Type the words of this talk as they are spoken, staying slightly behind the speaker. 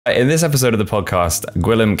In this episode of the podcast,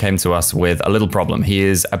 Gwilym came to us with a little problem. He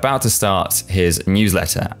is about to start his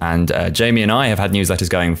newsletter, and Jamie and I have had newsletters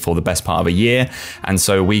going for the best part of a year, and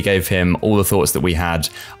so we gave him all the thoughts that we had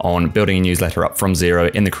on building a newsletter up from zero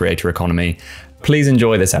in the creator economy. Please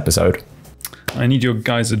enjoy this episode. I need your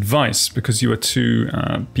guys' advice because you are two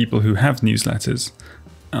people who have newsletters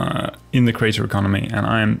in the creator economy, and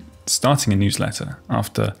I am starting a newsletter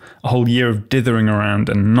after a whole year of dithering around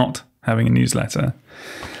and not having a newsletter.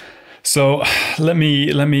 So let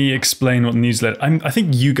me explain what newsletter. I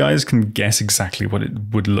think you guys can guess exactly what it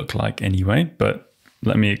would look like anyway, but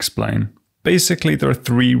let me explain. Basically, there are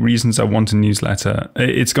three reasons I want a newsletter.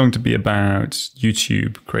 It's going to be about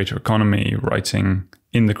YouTube, creator economy, writing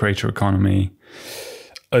in the creator economy,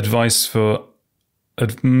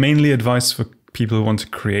 mainly advice for people who want to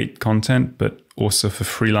create content, but also for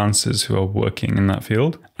freelancers who are working in that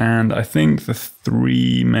field. And I think the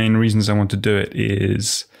three main reasons I want to do it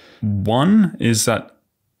is, one is that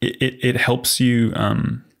it helps you,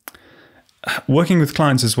 working with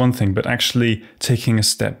clients is one thing, but actually taking a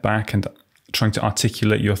step back and trying to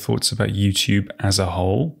articulate your thoughts about YouTube as a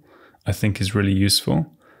whole, I think is really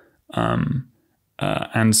useful.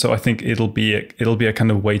 And so I think it'll be a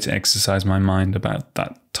kind of way to exercise my mind about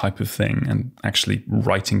that type of thing and actually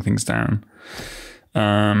writing things down.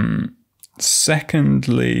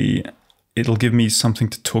 Secondly, it'll give me something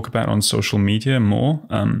to talk about on social media more.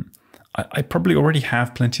 I probably already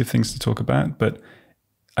have plenty of things to talk about, but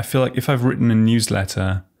I feel like if I've written a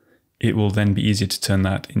newsletter, it will then be easier to turn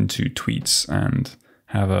that into tweets and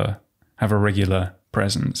have a regular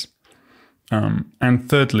presence. And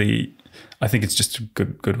thirdly, I think it's just a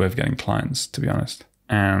good way of getting clients, to be honest,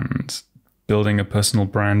 and building a personal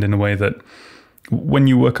brand in a way that when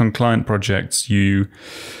you work on client projects, you're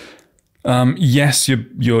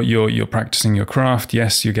practicing your craft.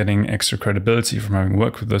 Yes, you're getting extra credibility from having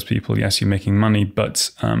worked with those people. Yes, you're making money,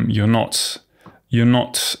 but you're not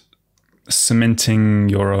cementing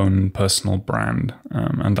your own personal brand,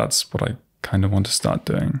 and that's what I kind of want to start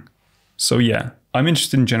doing. So yeah, I'm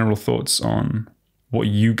interested in general thoughts on what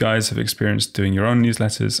you guys have experienced doing your own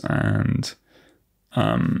newsletters, and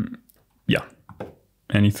yeah,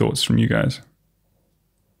 any thoughts from you guys?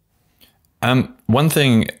 One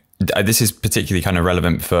thing, this is particularly kind of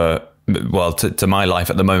relevant for, well, to my life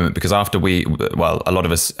at the moment, because after a lot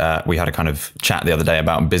of us, we had a kind of chat the other day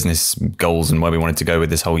about business goals and where we wanted to go with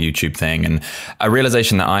this whole YouTube thing. And a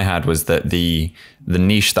realization that I had was that the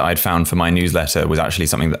niche that I'd found for my newsletter was actually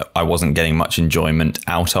something that I wasn't getting much enjoyment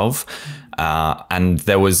out of. And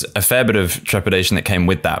there was a fair bit of trepidation that came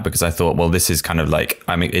with that, because I thought, well, this is kind of like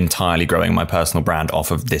I'm entirely growing my personal brand off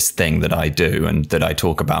of this thing that I do and that I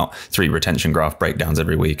talk about 3 retention graph breakdowns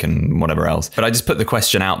every week and whatever else. But I just put the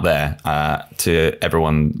question out there to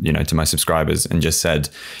everyone, to my subscribers, and just said,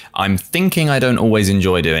 I'm thinking I don't always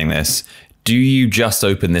enjoy doing this. Do you just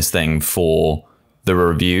open this thing for the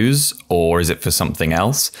reviews, or is it for something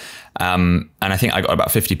else? And I think I got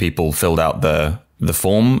about 50 people filled out the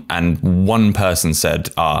form, and one person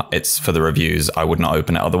said, it's for the reviews, I would not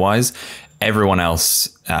open it otherwise. Everyone else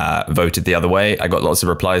voted the other way. I got lots of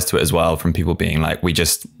replies to it as well from people being like, we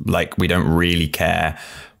don't really care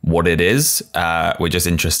what it is. We're just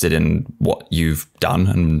interested in what you've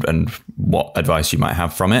done and what advice you might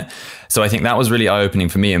have from it. So I think that was really eye-opening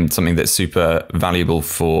for me, and something that's super valuable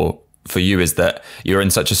for you is that you're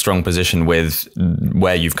in such a strong position with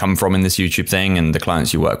where you've come from in this YouTube thing and the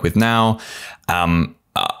clients you work with now.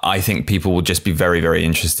 I think people will just be very, very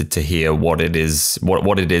interested to hear what it is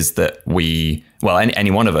that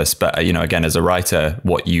any one of us, but again, as a writer,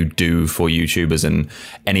 what you do for YouTubers and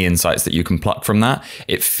any insights that you can pluck from that.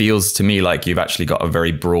 It feels to me like you've actually got a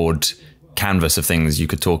very broad canvas of things you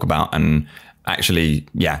could talk about, and actually,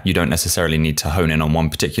 yeah, you don't necessarily need to hone in on one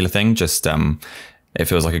particular thing. Just it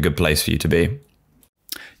feels like a good place for you to be.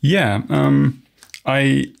 Yeah,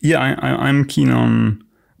 I'm keen on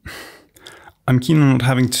not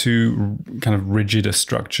having too kind of rigid a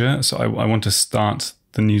structure. So I want to start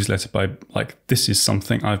the newsletter by like, this is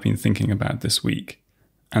something I've been thinking about this week.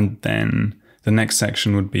 And then the next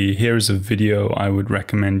section would be, here is a video I would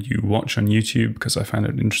recommend you watch on YouTube because I found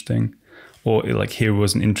it interesting. Or like, here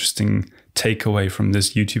was an interesting takeaway from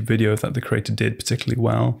this YouTube video that the creator did particularly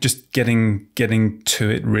well. Just getting to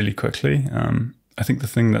it really quickly. I think the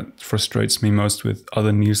thing that frustrates me most with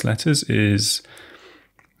other newsletters is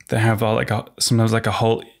they have sometimes a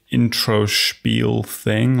whole intro spiel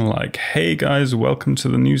thing, like, hey guys, welcome to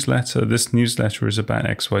the newsletter. This newsletter is about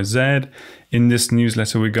XYZ. In this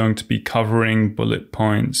newsletter, we're going to be covering bullet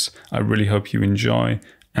points. I really hope you enjoy.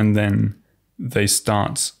 And then they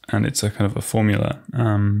start, and it's a kind of a formula.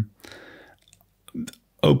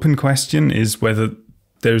 open question is whether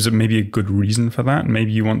there's maybe a good reason for that.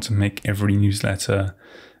 Maybe you want to make every newsletter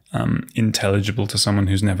intelligible to someone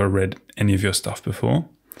who's never read any of your stuff before.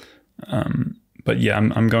 But yeah,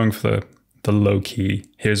 I'm going for the low key,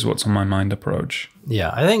 here's what's on my mind approach. Yeah,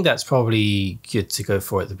 I think that's probably good to go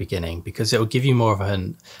for at the beginning, because it will give you more of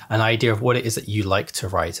an idea of what it is that you like to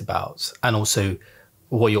write about, and also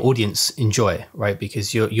what your audience enjoy, right?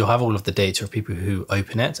 Because you'll have all of the data of people who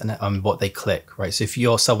open it and what they click, right? So if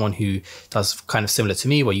you're someone who does kind of similar to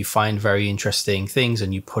me, where you find very interesting things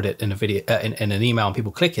and you put it in a video, in an email, and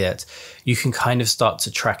people click it, you can kind of start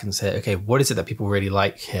to track and say, okay, what is it that people really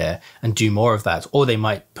like here, and do more of that. Or they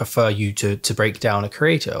might prefer you to break down a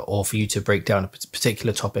creator, or for you to break down a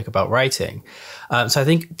particular topic about writing. So I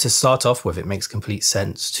think to start off with, it makes complete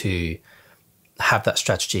sense to have that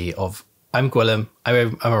strategy of, I'm Gwilym,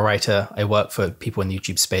 I'm a writer, I work for people in the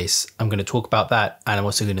YouTube space. I'm going to talk about that, and I'm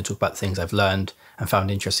also going to talk about the things I've learned and found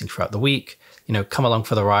interesting throughout the week. You know, come along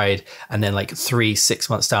for the ride, and then like 3-6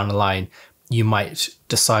 months down the line, you might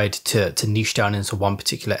decide to niche down into one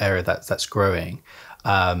particular area that's growing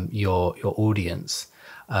your audience.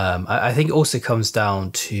 I think it also comes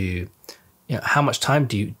down to, you know, how much time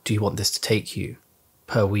do you want this to take you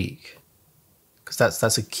per week? Because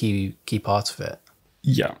that's a key part of it.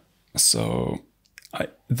 Yeah. So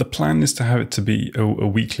the plan is to have it to be a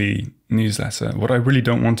weekly newsletter. What I really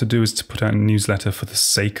don't want to do is to put out a newsletter for the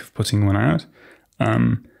sake of putting one out.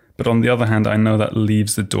 But on the other hand, I know that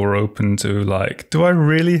leaves the door open to like, do I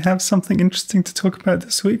really have something interesting to talk about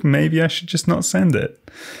this week? Maybe I should just not send it.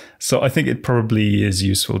 So I think it probably is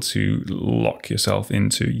useful to lock yourself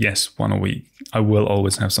into, yes, one a week. I will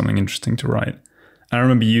always have something interesting to write. And I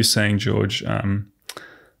remember you saying, George,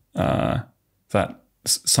 that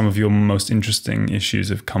some of your most interesting issues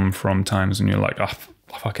have come from times when you're like, oh,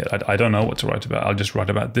 fuck it, I don't know what to write about. I'll just write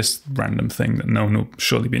about this random thing that no one will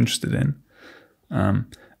surely be interested in.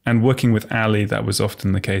 And working with Ali, that was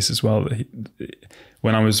often the case as well.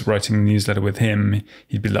 When I was writing a newsletter with him,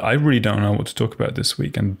 he'd be like, I really don't know what to talk about this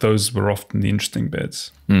week. And those were often the interesting bits.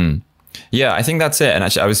 Yeah, I think that's it. And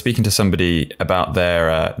actually, I was speaking to somebody about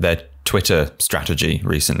their Twitter strategy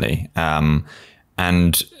recently.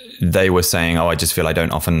 And they were saying, oh, I just feel I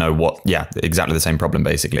don't often know exactly the same problem,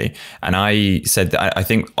 basically. And I said that I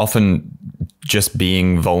think often just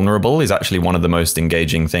being vulnerable is actually one of the most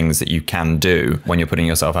engaging things that you can do when you're putting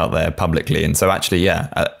yourself out there publicly. And so actually,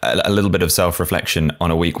 a little bit of self-reflection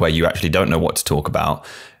on a week where you actually don't know what to talk about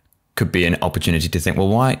could be an opportunity to think, well,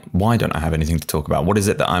 why don't I have anything to talk about? What is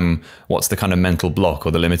it that what's the kind of mental block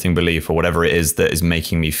or the limiting belief or whatever it is that is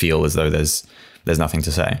making me feel as though there's nothing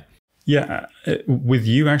to say? Yeah, with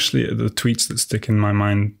you, actually, the tweets that stick in my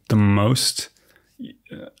mind the most,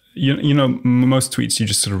 you know, most tweets you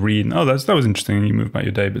just sort of read, oh, that was interesting, and you move about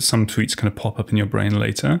your day, but some tweets kind of pop up in your brain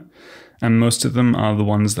later. And most of them are the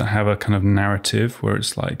ones that have a kind of narrative where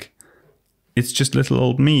it's like, it's just little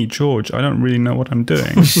old me, George, I don't really know what I'm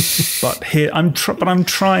doing, but I'm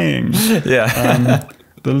trying. Yeah.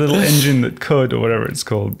 The little engine that could, or whatever it's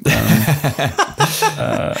called.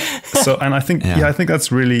 So, and I think, I think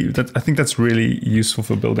that's really useful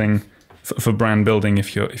for building, for brand building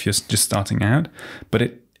if you're just starting out. But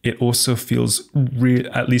it also feels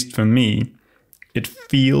at least for me, it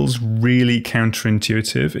feels really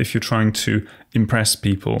counterintuitive if you're trying to impress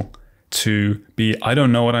people to be, I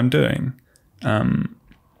don't know what I'm doing.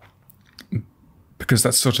 Because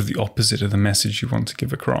that's sort of the opposite of the message you want to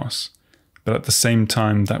give across. But at the same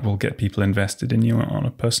time, that will get people invested in you on a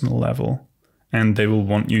personal level, and they will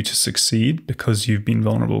want you to succeed because you've been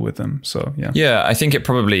vulnerable with them. So yeah, I think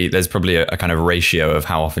there's probably a kind of ratio of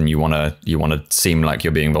how often you want to seem like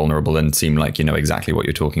you're being vulnerable and seem like you know exactly what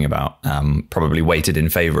you're talking about. Probably weighted in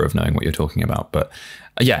favor of knowing what you're talking about, but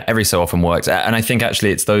yeah, every so often works. And I think actually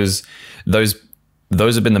it's those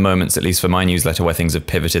have been the moments, at least for my newsletter, where things have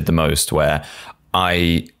pivoted the most. Where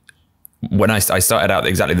when I started out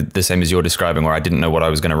exactly the same as you're describing, where I didn't know what I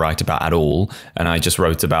was going to write about at all. And I just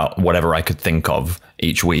wrote about whatever I could think of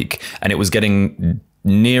each week. And it was getting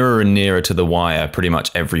nearer and nearer to the wire pretty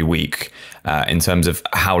much every week in terms of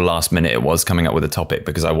how last minute it was coming up with a topic,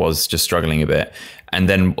 because I was just struggling a bit. And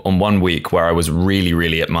then on one week where I was really,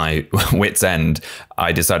 really at my wit's end,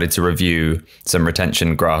 I decided to review some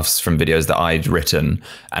retention graphs from videos that I'd written.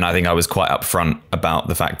 And I think I was quite upfront about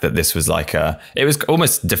the fact that this was like it was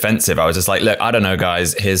almost defensive. I was just like, look, I don't know,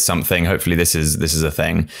 guys, here's something. Hopefully this is a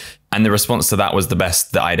thing. And the response to that was the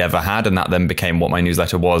best that I'd ever had. And that then became what my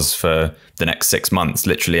newsletter was for the next 6 months.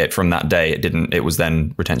 Literally from that day, it was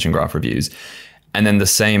then retention graph reviews. And then the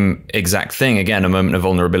same exact thing, again, a moment of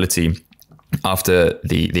vulnerability. after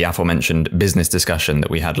the aforementioned business discussion that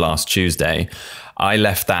we had last Tuesday, I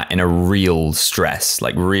left that in a real stress.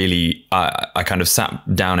 Like really, I kind of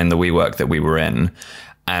sat down in the WeWork that we were in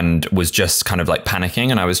and was just kind of like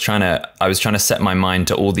panicking. And I was trying to set my mind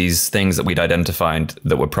to all these things that we'd identified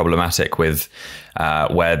that were problematic with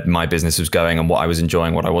where my business was going and what I was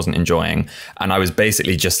enjoying, what I wasn't enjoying. And I was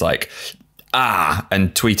basically just like,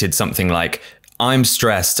 and tweeted something like, I'm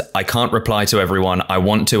stressed. I can't reply to everyone. I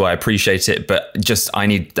want to, I appreciate it, but just I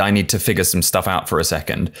need to figure some stuff out for a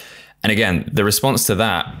second. And again, the response to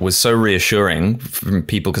that was so reassuring from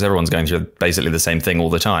people because everyone's going through basically the same thing all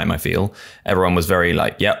the time, I feel. Everyone was very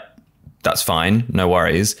like, yep, that's fine. No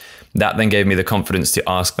worries. That then gave me the confidence to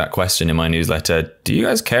ask that question in my newsletter. Do you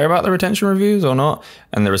guys care about the retention reviews or not?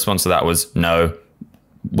 And the response to that was, no,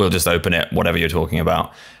 we'll just open it, whatever you're talking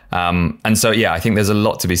about. And so, yeah, I think there's a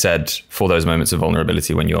lot to be said for those moments of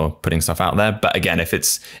vulnerability when you're putting stuff out there. But again, if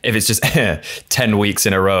it's just 10 weeks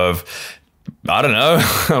in a row of, I don't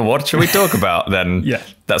know, what should we talk about? Then yeah,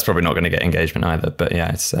 that's probably not going to get engagement either. But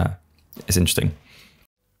yeah, it's interesting.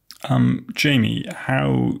 Jamie,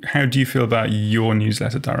 how do you feel about your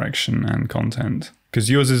newsletter direction and content? Because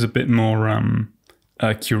yours is a bit more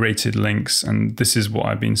curated links, and this is what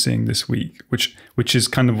I've been seeing this week, which is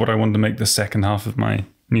kind of what I want to make the second half of my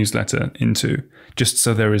newsletter into, just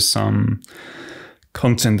so there is some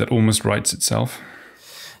content that almost writes itself.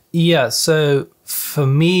 Yeah, so for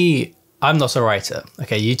me, I'm not a writer.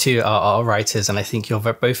 Okay, you two are writers, and I think you're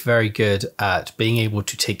both very good at being able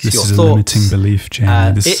to take your thoughts. This is a limiting belief,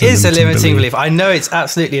 Jamie. It is a limiting belief. I know it's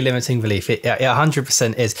absolutely a limiting belief. It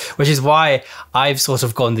 100% is, which is why I've sort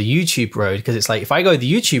of gone the YouTube road, because it's like if I go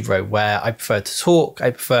the YouTube road where I prefer to talk,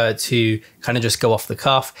 I prefer to kind of just go off the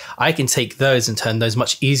cuff, I can take those and turn those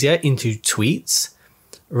much easier into tweets.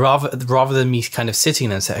 Rather than me kind of sitting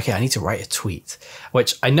there and say, okay, I need to write a tweet,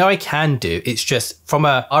 which I know I can do. It's just from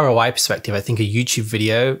a ROI perspective, I think a YouTube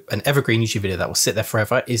video, an evergreen YouTube video that will sit there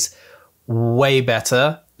forever is way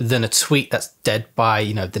better than a tweet that's dead by,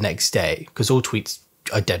 the next day, because all tweets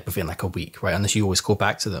are dead within like a week, right? Unless you always call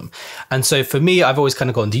back to them. And so for me, I've always kind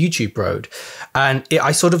of gone the YouTube road, and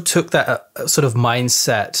I sort of took that sort of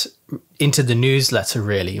mindset into the newsletter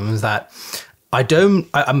really, and was that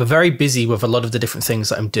I'm very busy with a lot of the different things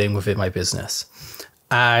that I'm doing within my business.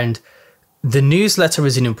 And the newsletter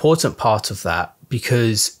is an important part of that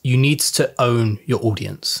because you need to own your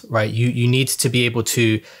audience, right? You need to be able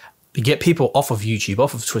to get people off of YouTube,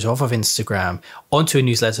 off of Twitter, off of Instagram, onto a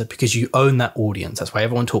newsletter because you own that audience. That's why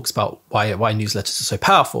everyone talks about why newsletters are so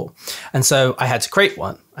powerful. And so I had to create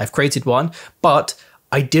one. I've created one, but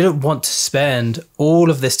I didn't want to spend all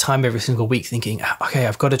of this time every single week thinking, okay,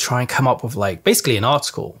 I've got to try and come up with like basically an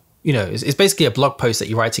article. It's basically a blog post that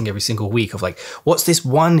you're writing every single week of like, what's this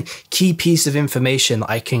one key piece of information that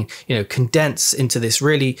I can, condense into this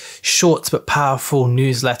really short but powerful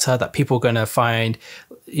newsletter that people are going to find,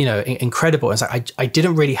 incredible. It's like, I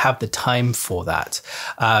didn't really have the time for that,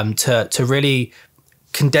 to really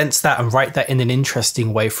condense that and write that in an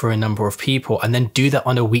interesting way for a number of people and then do that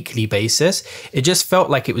on a weekly basis. It just felt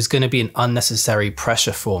like it was going to be an unnecessary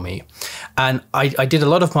pressure for me. And I did a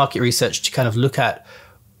lot of market research to kind of look at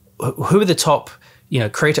who are the top,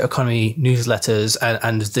 creator economy newsletters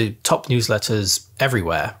and the top newsletters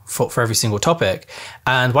everywhere for every single topic.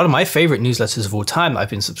 And one of my favorite newsletters of all time that I've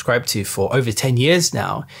been subscribed to for over 10 years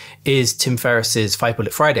now is Tim Ferriss's 5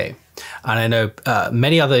 Bullet Friday. And I know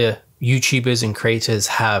many other YouTubers and creators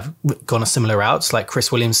have gone a similar route, like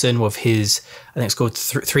Chris Williamson with his, I think it's called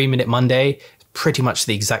 3 Minute Monday, pretty much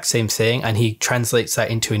the exact same thing. And he translates that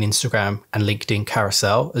into an Instagram and LinkedIn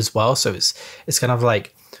carousel as well. So it's kind of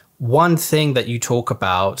like one thing that you talk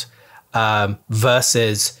about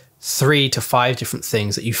versus 3 to 5 different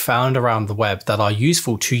things that you found around the web that are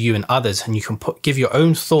useful to you and others. And you can give your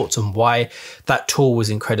own thoughts on why that tool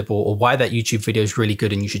was incredible or why that YouTube video is really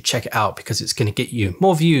good and you should check it out because it's going to get you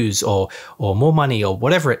more views or more money or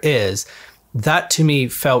whatever it is. That to me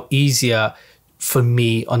felt easier for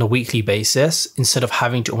me on a weekly basis instead of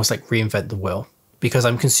having to almost like reinvent the wheel, because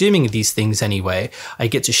I'm consuming these things anyway. I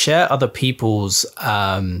get to share other people's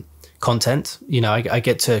content. I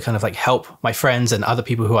get to kind of like help my friends and other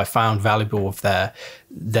people who I found valuable with their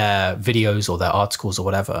videos or their articles or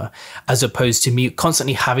whatever, as opposed to me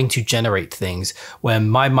constantly having to generate things when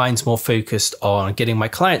my mind's more focused on getting my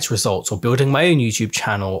clients results or building my own YouTube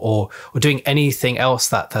channel or doing anything else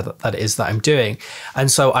that it is that I'm doing. And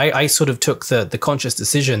so I sort of took the conscious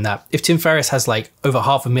decision that if Tim Ferriss has like over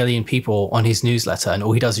 500,000 people on his newsletter and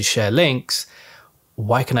all he does is share links,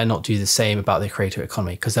 why can I not do the same about the creator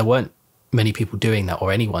economy? Because there weren't many people doing that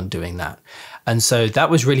or anyone doing that. And so that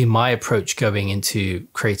was really my approach going into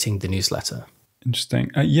creating the newsletter.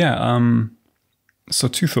 Interesting. So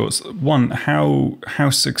two thoughts. One, how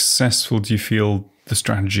successful do you feel the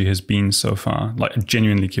strategy has been so far? Like, I'm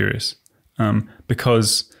genuinely curious.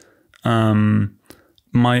 Because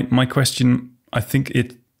my question, I think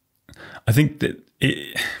that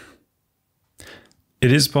it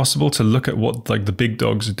is possible to look at what like the big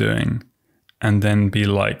dogs are doing and then be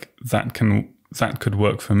like, that could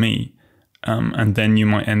work for me. And then you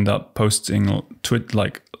might end up posting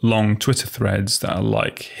long Twitter threads that are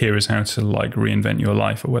like, here is how to like reinvent your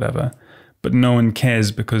life or whatever. But no one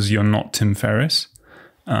cares because you're not Tim Ferriss.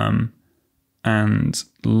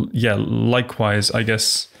 Likewise, I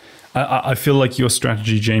guess I feel like your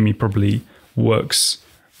strategy, Jamie, probably works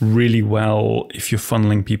really well if you're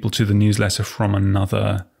funneling people to the newsletter from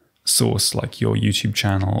another source like your YouTube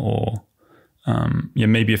channel, or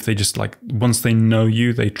maybe if they just like, once they know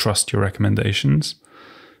you, they trust your recommendations.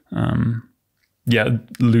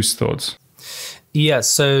 Loose thoughts. Yeah,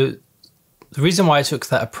 so the reason why I took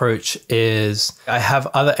that approach is I have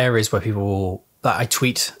other areas where that I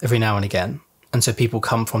tweet every now and again. And so people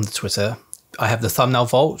come from the Twitter. I have the thumbnail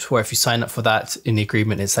vault, where if you sign up for that, in the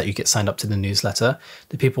agreement, it's that you get signed up to the newsletter.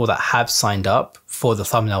 The people that have signed up for the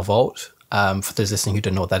thumbnail vault, for those listening who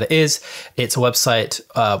don't know what that is, it's a website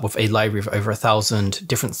with a library of over 1,000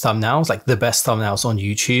 different thumbnails, like the best thumbnails on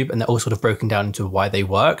YouTube. And they're all sort of broken down into why they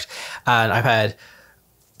worked. And I've had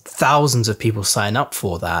thousands of people sign up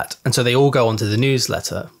for that. And so they all go onto the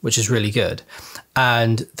newsletter, which is really good.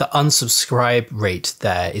 And the unsubscribe rate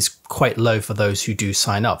there is quite low for those who do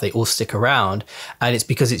sign up. They all stick around, and it's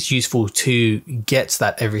because it's useful to get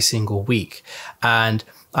that every single week. And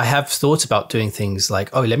I have thought about doing things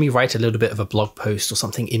like, let me write a little bit of a blog post or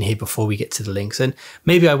something in here before we get to the links. And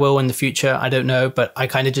maybe I will in the future, I don't know, but I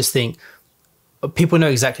kind of just think people know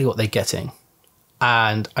exactly what they're getting.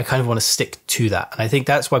 And I kind of want to stick to that. And I think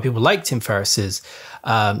that's why people like Tim Ferriss's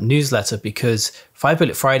newsletter, because 5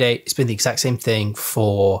 Bullet Friday, it's been the exact same thing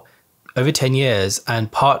for over 10 years.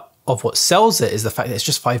 And part of what sells it is the fact that it's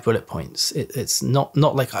just 5 bullet points. It's not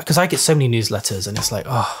like, because I get so many newsletters and it's like,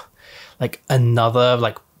 like another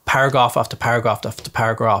like paragraph after paragraph after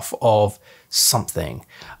paragraph of something.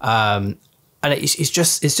 And it's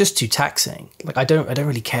just too taxing. Like, I don't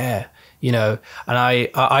really care. And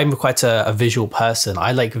I'm quite a visual person.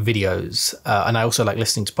 I like videos and I also like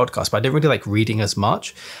listening to podcasts, but I don't really like reading as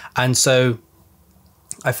much. And so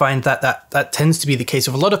I find that tends to be the case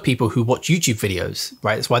of a lot of people who watch YouTube videos,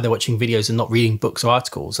 right? That's why they're watching videos and not reading books or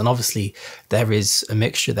articles. And obviously there is a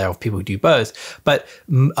mixture there of people who do both, but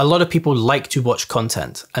a lot of people like to watch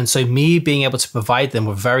content. And so me being able to provide them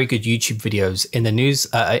with very good YouTube videos in the news,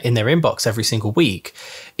 in their inbox every single week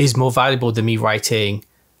is more valuable than me writing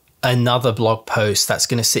another blog post that's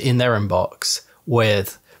going to sit in their inbox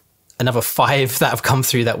with another 5 that have come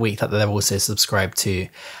through that week that they've also subscribed to.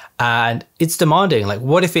 And it's demanding. Like,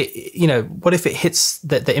 what if it hits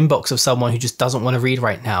the inbox of someone who just doesn't want to read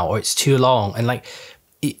right now, or it's too long, and like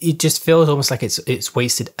it just feels almost like it's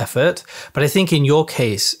wasted effort. But I think in your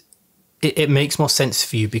case, it makes more sense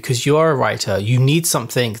for you because you're a writer. You need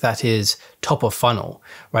something that is top of funnel,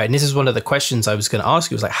 right? And this is one of the questions I was going to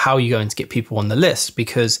ask you, was like, how are you going to get people on the list?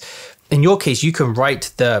 Because in your case, you can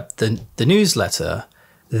write the newsletter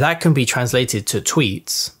that can be translated to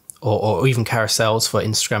tweets or even carousels for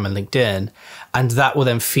Instagram and LinkedIn. And that will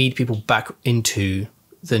then feed people back into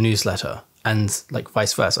the newsletter and like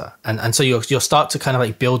vice versa. And so you'll start to kind of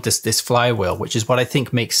like build this flywheel, which is what I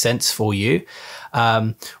think makes sense for you.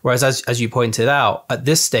 Whereas as you pointed out, at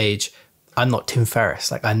this stage, I'm not Tim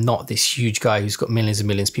Ferriss. Like, I'm not this huge guy who's got millions and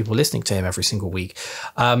millions of people listening to him every single week.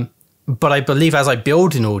 But I believe as I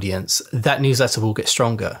build an audience, that newsletter will get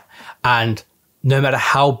stronger. And no matter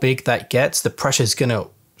how big that gets, the pressure is going to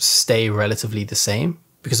stay relatively the same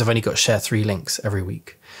because I've only got to share 3 links every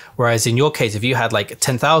week. Whereas in your case, if you had like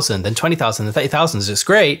 10,000, then 20,000, then 30,000 is just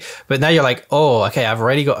great. But now you're like, oh, okay, I've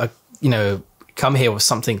already got to, come here with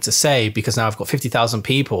something to say because now I've got 50,000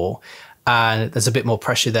 people and there's a bit more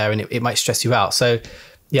pressure there and it might stress you out. So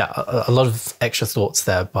yeah, a lot of extra thoughts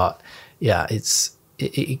there, but yeah,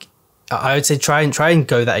 I would say try and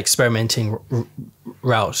go that experimenting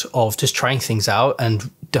route of just trying things out and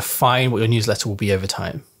define what your newsletter will be over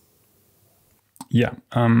time. Yeah.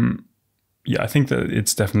 I think that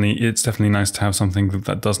it's definitely nice to have something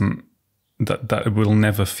that will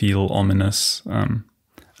never feel ominous.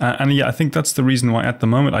 And yeah, I think that's the reason why at the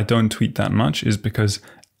moment I don't tweet that much, is because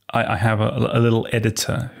I have a little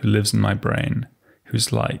editor who lives in my brain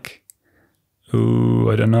who's like,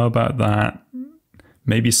 ooh, I don't know about that.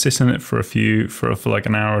 Maybe sit in it for like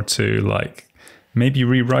an hour or two, like maybe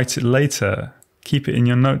rewrite it later, keep it in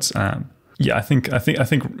your notes app. Yeah, I think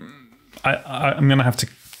I'm going to have to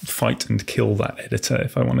fight and kill that editor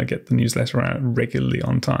if I want to get the newsletter out regularly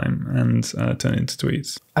on time and turn it into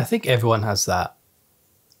tweets. I think everyone has that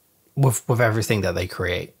with everything that they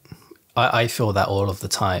create. I feel that all of the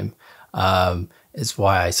time. It's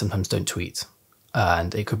why I sometimes don't tweet.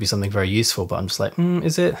 And it could be something very useful, but I'm just like,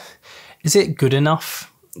 is it good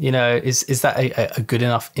enough? You know, is that a good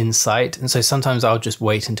enough insight? And so sometimes I'll just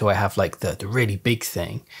wait until I have like the really big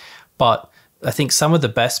thing. But I think some of the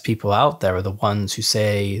best people out there are the ones who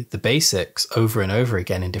say the basics over and over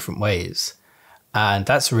again in different ways. And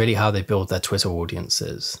that's really how they build their Twitter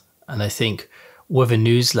audiences. And I think with a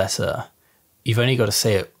newsletter, you've only got to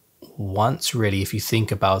say it once, really, if you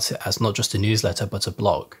think about it as not just a newsletter, but a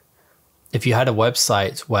blog. If you had a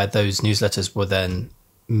website where those newsletters were then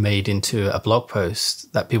made into a blog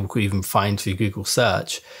post that people could even find through Google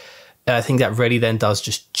search, I think that really then does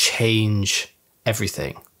just change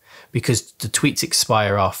everything. Because the tweets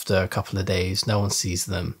expire after a couple of days, no one sees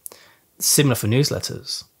them. Similar for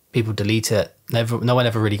newsletters. People delete it. No one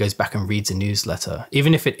ever really goes back and reads a newsletter.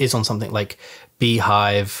 Even if it is on something like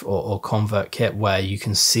Beehiiv or ConvertKit, where you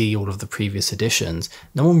can see all of the previous editions,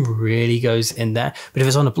 no one really goes in there. But if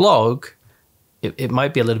it's on a blog, it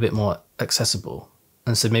might be a little bit more accessible.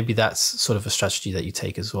 And so maybe that's sort of a strategy that you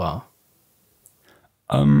take as well.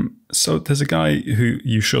 So there's a guy who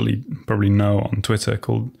you surely probably know on Twitter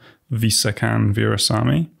called Visakan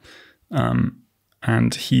Virasamy.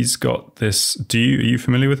 And he's got this. Are you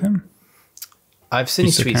familiar with him? I've seen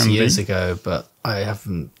his tweets years ago, but I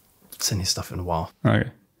haven't seen his stuff in a while.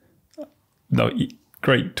 Okay. No,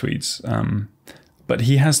 great tweets. But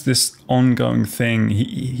he has this ongoing thing.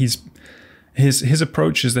 His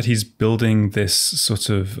approach is that he's building this sort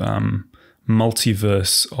of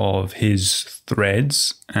multiverse of his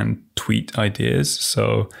threads and tweet ideas.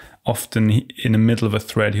 So often in the middle of a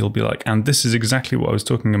thread, he'll be like, and this is exactly what I was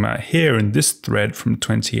talking about here in this thread from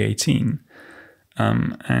 2018.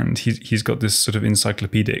 And he's got this sort of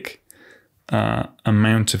encyclopedic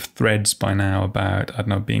amount of threads by now about, I don't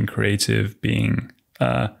know, being creative, being,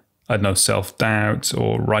 I don't know, self-doubt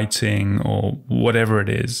or writing or whatever it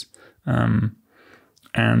is. And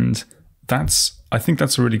I think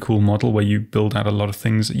that's a really cool model where you build out a lot of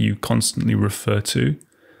things that you constantly refer to.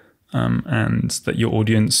 And that your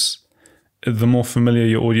audience, the more familiar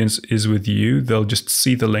your audience is with you, they'll just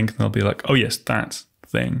see the link and they'll be like, oh yes, that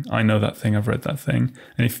thing. I know that thing. I've read that thing.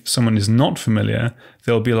 And if someone is not familiar,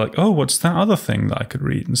 they'll be like, oh, what's that other thing that I could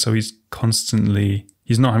read? And so he's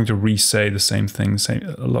not having to re-say the same thing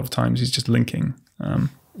a lot of times. He's just linking.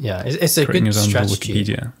 It's a good strategy.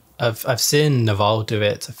 Wikipedia. I've seen Naval do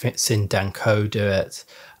it. I've seen Danko do it.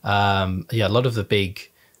 A lot of the big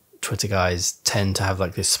Twitter guys tend to have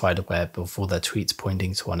like this spider web of all their tweets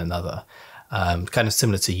pointing to one another. Kind of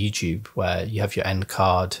similar to YouTube, where you have your end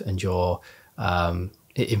card and your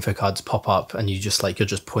info cards pop up and you're just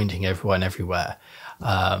pointing everyone everywhere.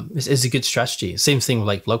 It's a good strategy. Same thing with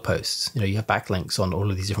like blog posts. You have backlinks on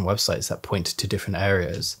all of these different websites that point to different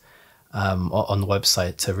areas on the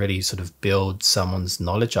website to really sort of build someone's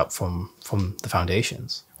knowledge up from the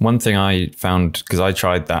foundations. One thing I found, because I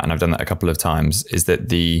tried that and I've done that a couple of times, is that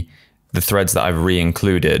the threads that I've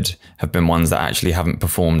re-included have been ones that actually haven't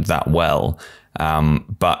performed that well.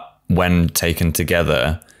 But when taken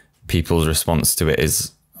together, people's response to it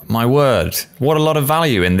is, my word, what a lot of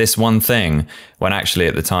value in this one thing. When actually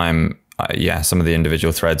at the time, some of the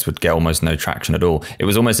individual threads would get almost no traction at all. It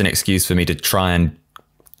was almost an excuse for me to try and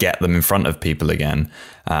get them in front of people again.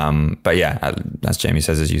 But yeah, as Jamie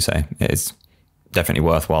says, as you say, it's definitely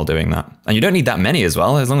worthwhile doing that. And you don't need that many as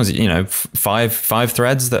well, as long as, five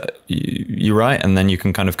threads that you write, and then you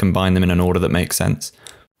can kind of combine them in an order that makes sense.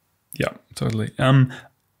 Yeah, totally.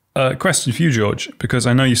 Question for you, George, because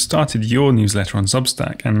I know you started your newsletter on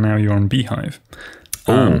Substack and now you're on Beehiiv.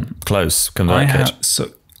 Close.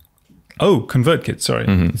 ConvertKit. ConvertKit, sorry.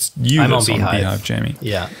 Mm-hmm. It's you that's on Beehiiv, Jamie.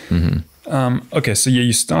 Yeah. Mm-hmm. Okay, so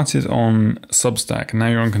you started on Substack and now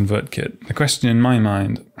you're on ConvertKit. The question in my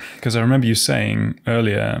mind, because I remember you saying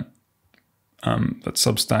earlier that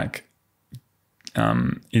Substack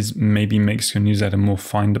maybe makes your newsletter more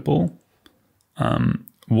findable.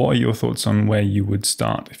 What are your thoughts on where you would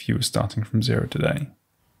start if you were starting from zero today?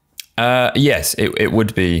 Yes, it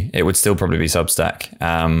would be. It would still probably be Substack.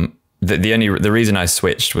 The reason I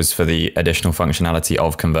switched was for the additional functionality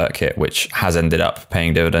of ConvertKit, which has ended up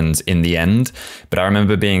paying dividends in the end. But I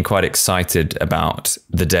remember being quite excited about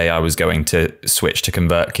the day I was going to switch to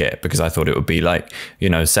ConvertKit, because I thought it would be like,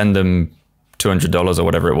 send them $200 or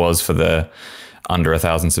whatever it was for the under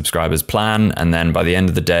 1,000 subscribers plan. And then by the end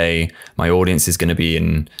of the day, my audience is going to be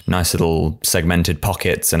in nice little segmented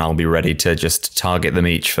pockets, and I'll be ready to just target them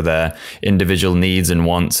each for their individual needs and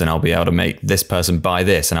wants. And I'll be able to make this person buy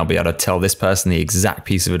this, and I'll be able to tell this person the exact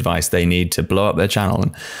piece of advice they need to blow up their channel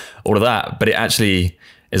and all of that. But it actually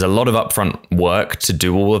is a lot of upfront work to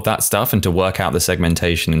do all of that stuff and to work out the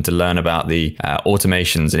segmentation and to learn about the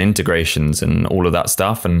automations and integrations and all of that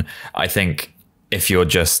stuff. And I think if you're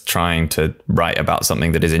just trying to write about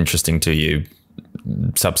something that is interesting to you,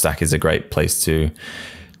 Substack is a great place to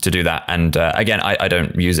do that. And again, I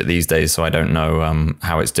don't use it these days, so I don't know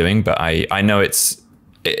how it's doing, but I know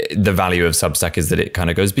the value of Substack is that it kind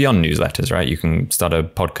of goes beyond newsletters, right? You can start a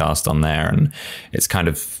podcast on there, and it's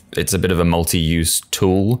a bit of a multi-use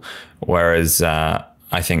tool. Whereas I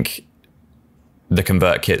think the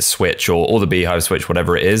ConvertKit switch or the Beehiiv switch,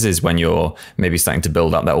 whatever it is when you're maybe starting to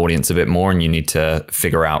build up that audience a bit more, and you need to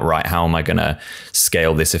figure out, right, how am I going to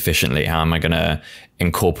scale this efficiently? How am I going to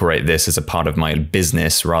incorporate this as a part of my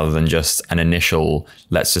business rather than just an initial,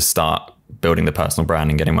 let's just start building the personal brand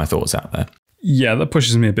and getting my thoughts out there? Yeah, that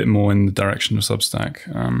pushes me a bit more in the direction of Substack,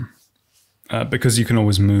 because you can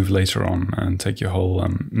always move later on and take your whole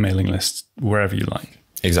mailing list wherever you like.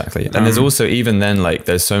 Exactly. And there's also, even then, like,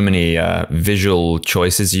 there's so many visual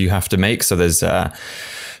choices you have to make. So there's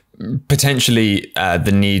potentially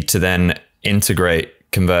the need to then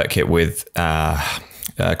integrate ConvertKit with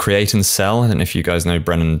Create and Sell. I don't know if you guys know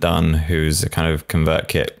Brennan Dunn, who's a kind of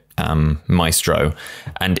ConvertKit maestro,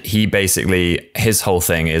 and he basically, his whole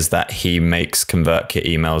thing is that he makes ConvertKit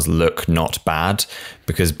emails look not bad,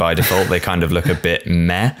 because by default they kind of look a bit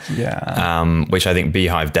meh. Yeah. Which I think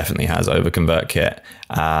Beehiiv definitely has over ConvertKit.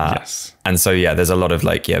 Yes. And so there's a lot of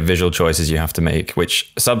visual choices you have to make,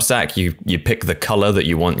 which Substack, you pick the color that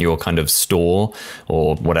you want your kind of store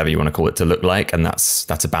or whatever you want to call it to look like, and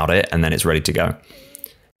that's about it, and then it's ready to go.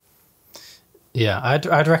 Yeah,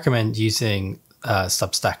 I'd recommend using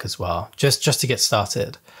Substack as well, just to get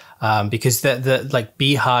started, because the like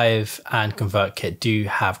Beehiiv and ConvertKit do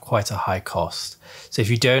have quite a high cost. So if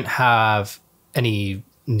you don't have any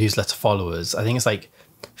newsletter followers, I think it's like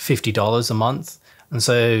 $50 a month, and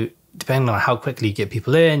so depending on how quickly you get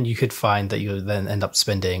people in, you could find that you'll then end up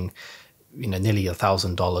spending nearly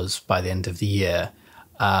 $1,000 by the end of the year.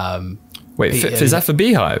 Wait, is that for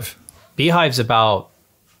Beehiiv? Beehiiv's about,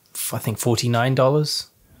 I think, $49.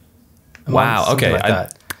 Wow. Okay.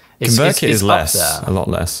 Like ConvertKit is less, a lot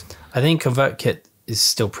less. I think ConvertKit is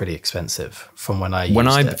still pretty expensive from when I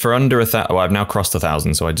used it. For under 1,000, well, I've now crossed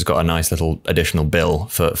 1,000, so I just got a nice little additional bill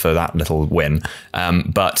for that little win.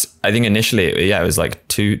 But I think initially, it was like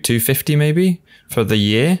 $250 maybe for the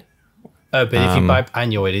year. Oh, but if you buy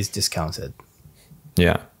annual, it is discounted.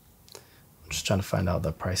 Yeah. I'm just trying to find out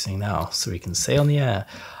the pricing now so we can say on the air.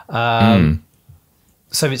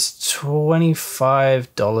 So it's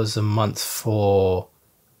 $25 a month for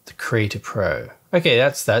the Creator Pro. Okay,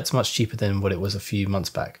 that's much cheaper than what it was a few months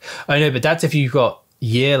back. I know, but that's if you got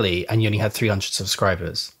yearly and you only had 300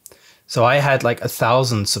 subscribers. So I had like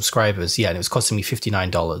 1,000 subscribers, and it was costing me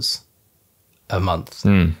 $59 a month.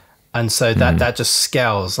 And so that just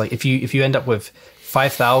scales. Like if you end up with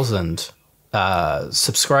 5,000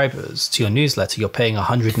 subscribers to your newsletter, you're paying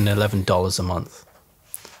 $111 a month,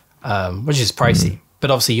 which is pricey. But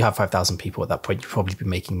obviously you have 5,000 people at that point, you'll probably be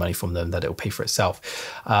making money from them that it'll pay for itself.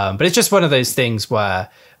 But it's just one of those things where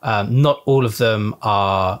not all of them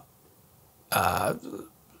are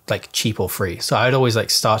like cheap or free. So I'd always like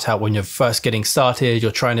start out when you're first getting started,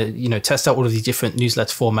 you're trying to, test out all of these different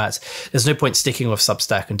newsletter formats. There's no point sticking with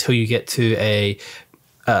Substack until you get to a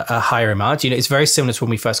higher amount. It's very similar to when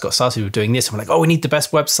we first got started with doing this. And we're like, oh, we need the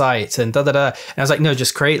best website and da-da-da. And I was like, no,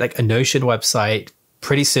 just create like a Notion website.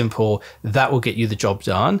 Pretty simple. That will get you the job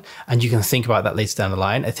done, and you can think about that later down the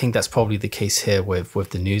line. I think that's probably the case here with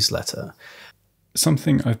the newsletter.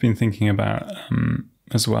 Something I've been thinking about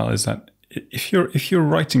as well is that if you're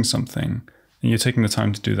writing something and you're taking the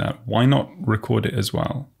time to do that, why not record it as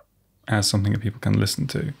well as something that people can listen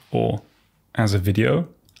to, or as a video?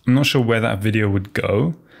 I'm not sure where that video would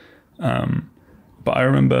go, but I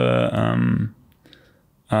remember.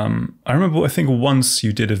 I think once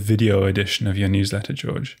you did a video edition of your newsletter,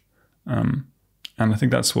 George, and I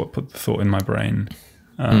think that's what put the thought in my brain.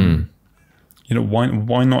 Why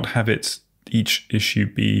not have it, each issue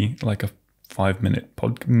be like a 5-minute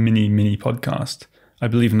mini podcast? I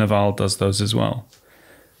believe Naval does those as well.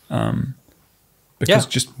 Because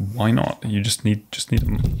just why not? You just need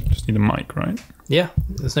a mic, right? Yeah,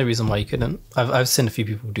 there's no reason why you couldn't. I've seen a few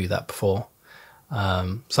people do that before.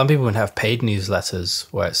 Some people would have paid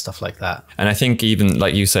newsletters where it's stuff like that. And I think even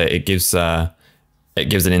like you say, it gives it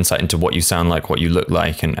gives an insight into what you sound like, what you look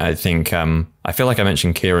like. And I think, I feel like I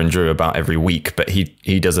mentioned Kieran Drew about every week, but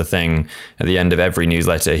he does a thing at the end of every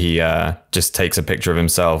newsletter. He just takes a picture of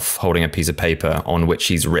himself holding a piece of paper on which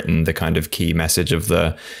he's written the kind of key message of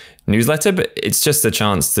the newsletter. But it's just a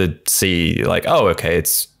chance to see like, oh, okay,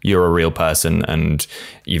 you're a real person and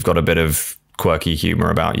you've got a bit of quirky humor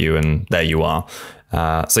about you, and there you are.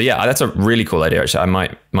 So yeah, that's a really cool idea. Actually,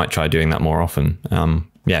 I might try doing that more often.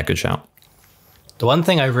 Yeah, good shout. The one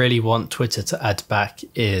thing I really want Twitter to add back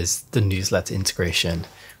is the newsletter integration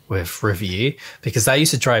with review, because that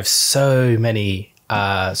used to drive so many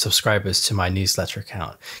subscribers to my newsletter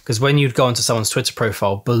account. Because when you'd go onto someone's Twitter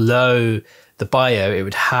profile, below the bio, it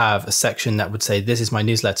would have a section that would say, this is my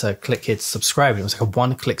newsletter, click here to subscribe. And it was like a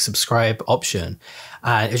one-click subscribe option.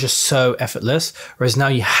 And it's just so effortless. Whereas now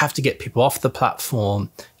you have to get people off the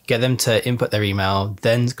platform, get them to input their email,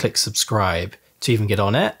 then click subscribe to even get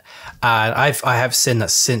on it. And I have seen that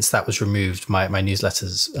since that was removed, my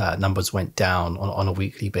newsletters numbers went down on a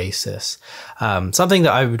weekly basis. Something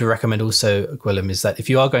that I would recommend also, Gwilym, is that if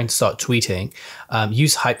you are going to start tweeting,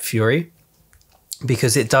 use Hype Fury,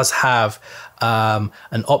 because it does have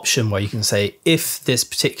an option where you can say, if this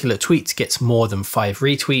particular tweet gets more than 5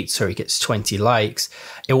 retweets or it gets 20 likes,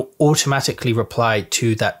 it will automatically reply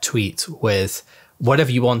to that tweet with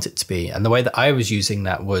whatever you want it to be. And the way that I was using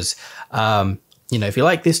that was, if you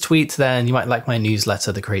like this tweet, then you might like my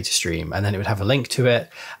newsletter, The Creator Stream, and then it would have a link to it.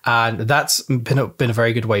 And that's been a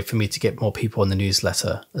very good way for me to get more people in the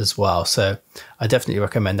newsletter as well. So I definitely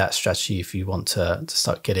recommend that strategy if you want to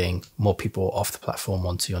start getting more people off the platform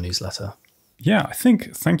onto your newsletter. Yeah,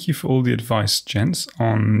 thank you for all the advice, gents,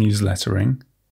 on newslettering.